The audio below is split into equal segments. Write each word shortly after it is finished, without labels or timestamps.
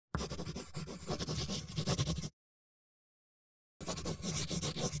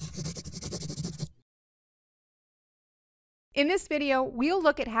In this video, we'll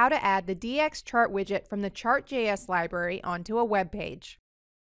look at how to add the DXChart widget from the Chart.js library onto a web page.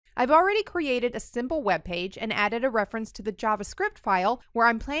 I've already created a simple web page and added a reference to the JavaScript file where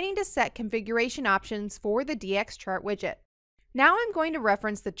I'm planning to set configuration options for the DXChart widget. Now I'm going to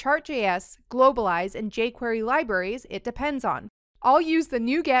reference the Chart.js, Globalize, and jQuery libraries it depends on. I'll use the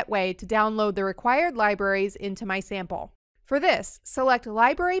NuGet way to download the required libraries into my sample. For this, select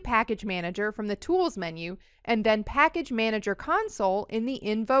Library Package Manager from the Tools menu and then Package Manager Console in the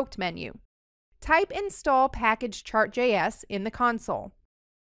Invoked menu. Type Install Package Chart.js in the console.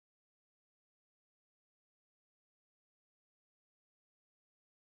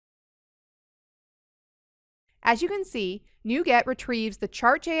 As you can see, NuGet retrieves the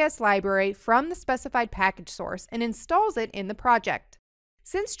Chart.js library from the specified package source and installs it in the project.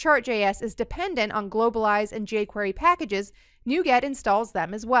 Since Chart.js is dependent on Globalize and jQuery packages, NuGet installs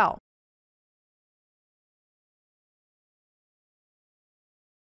them as well.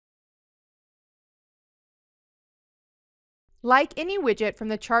 Like any widget from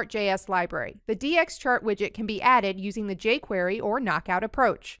the Chart.js library, the DXChart widget can be added using the jQuery or knockout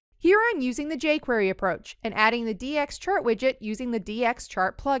approach. Here I'm using the jQuery approach and adding the DXChart widget using the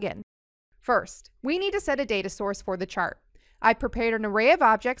DXChart plugin. First, we need to set a data source for the chart. I've prepared an array of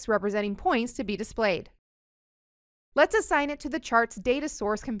objects representing points to be displayed. Let's assign it to the chart's data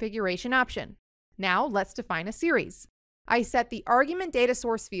source configuration option. Now let's define a series. I set the argument data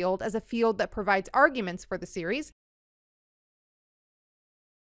source field as a field that provides arguments for the series,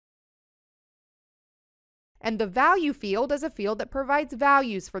 and the value field as a field that provides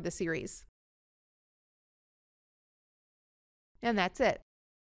values for the series. And that's it.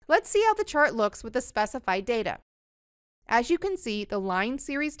 Let's see how the chart looks with the specified data. As you can see, the line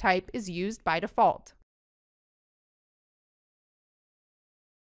series type is used by default.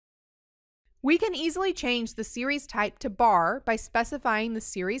 We can easily change the series type to bar by specifying the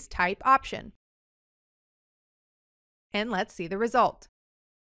series type option. And let's see the result.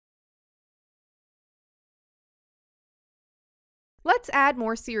 Let's add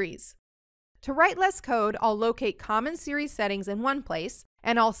more series. To write less code, I'll locate common series settings in one place,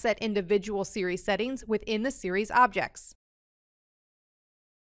 and I'll set individual series settings within the series objects.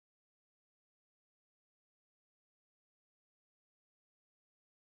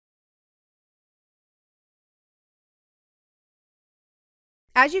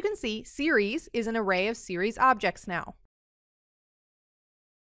 As you can see, series is an array of series objects now.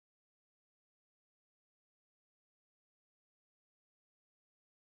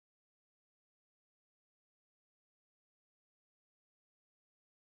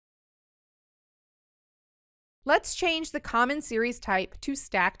 Let's change the common series type to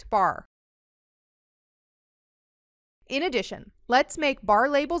stacked bar. In addition, let's make bar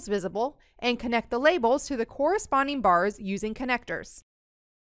labels visible and connect the labels to the corresponding bars using connectors.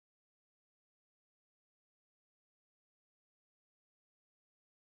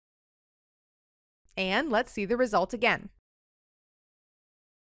 And let's see the result again.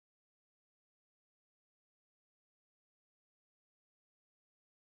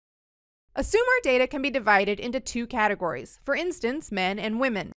 Assume our data can be divided into two categories, for instance, men and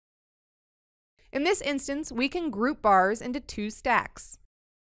women. In this instance, we can group bars into two stacks.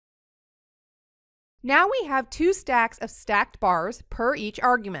 Now we have two stacks of stacked bars per each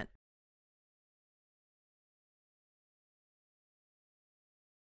argument.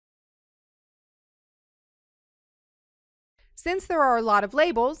 Since there are a lot of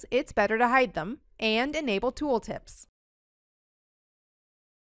labels, it's better to hide them and enable tooltips.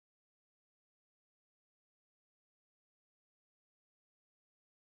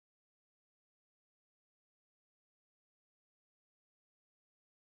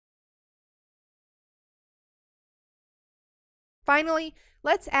 Finally,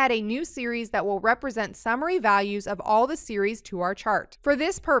 let's add a new series that will represent summary values of all the series to our chart. For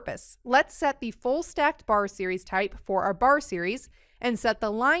this purpose, let's set the full stacked bar series type for our bar series and set the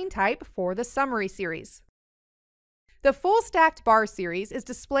line type for the summary series. The full stacked bar series is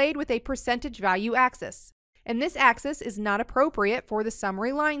displayed with a percentage value axis, and this axis is not appropriate for the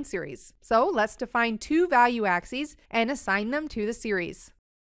summary line series. So let's define two value axes and assign them to the series.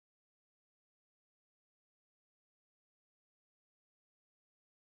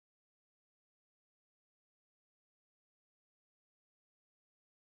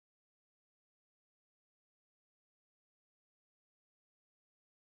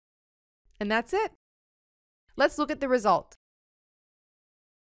 And that's it. Let's look at the result.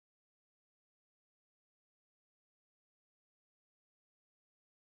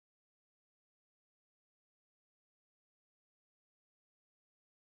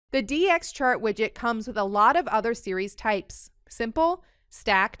 The DX chart widget comes with a lot of other series types: simple,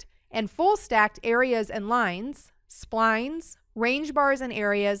 stacked, and full stacked areas and lines, splines, range bars and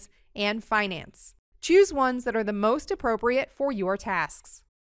areas, and finance. Choose ones that are the most appropriate for your tasks.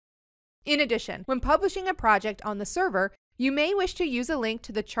 In addition, when publishing a project on the server, you may wish to use a link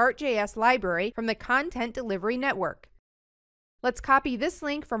to the Chart.js library from the Content Delivery Network. Let's copy this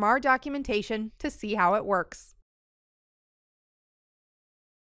link from our documentation to see how it works.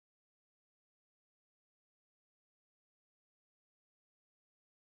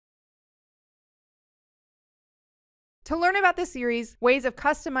 To learn about the series, ways of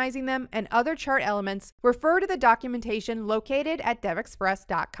customizing them, and other chart elements, refer to the documentation located at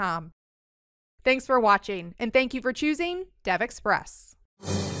DevExpress.com. Thanks for watching, and thank you for choosing DevExpress.